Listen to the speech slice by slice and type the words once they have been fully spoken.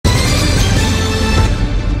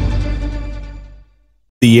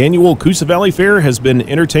The annual Coosa Valley Fair has been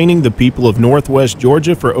entertaining the people of Northwest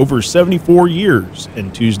Georgia for over 74 years,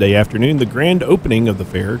 and Tuesday afternoon, the grand opening of the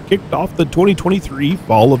fair kicked off the 2023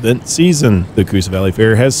 fall event season. The Coosa Valley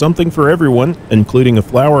Fair has something for everyone, including a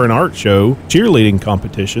flower and art show, cheerleading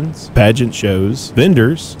competitions, pageant shows,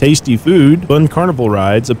 vendors, tasty food, fun carnival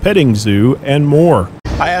rides, a petting zoo, and more.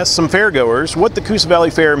 I asked some fairgoers what the Coosa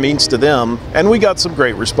Valley Fair means to them, and we got some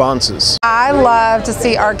great responses. I love to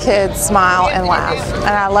see our kids smile and laugh, and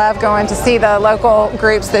I love going to see the local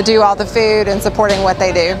groups that do all the food and supporting what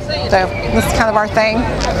they do. So this is kind of our thing.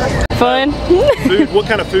 Fun. Food. What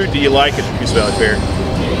kind of food do you like at the Coosa Valley Fair?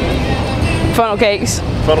 Funnel cakes.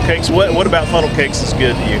 Funnel cakes. What about funnel cakes is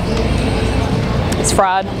good to you? It's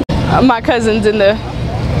fried. My cousin's in the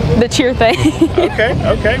cheer thing.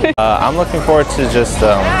 Okay. I'm looking forward to just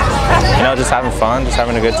just having fun, just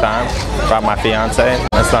having a good time. Brought my fiance.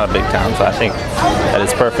 It's not a big town, so I think that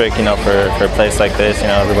it's perfect, for a place like this.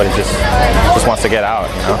 Everybody just wants to get out.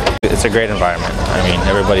 It's a great environment. I mean,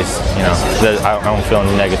 everybody's, I don't feel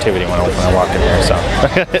any negativity when I walk in here, so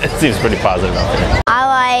it seems pretty positive out here. I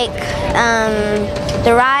like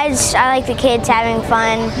the rides. I like the kids having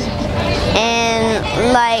fun, and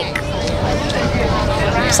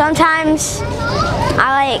sometimes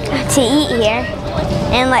I like to eat here,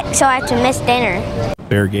 and so I have to miss dinner.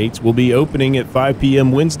 Fair gates will be opening at 5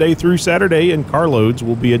 p.m. Wednesday through Saturday, and carloads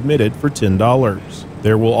will be admitted for $10.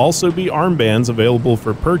 There will also be armbands available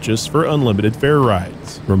for purchase for unlimited fair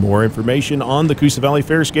rides. For more information on the Coosa Valley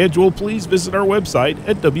Fair schedule, please visit our website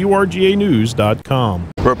at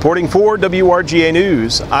WRGAnews.com. Reporting for WRGA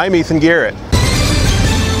News, I'm Ethan Garrett.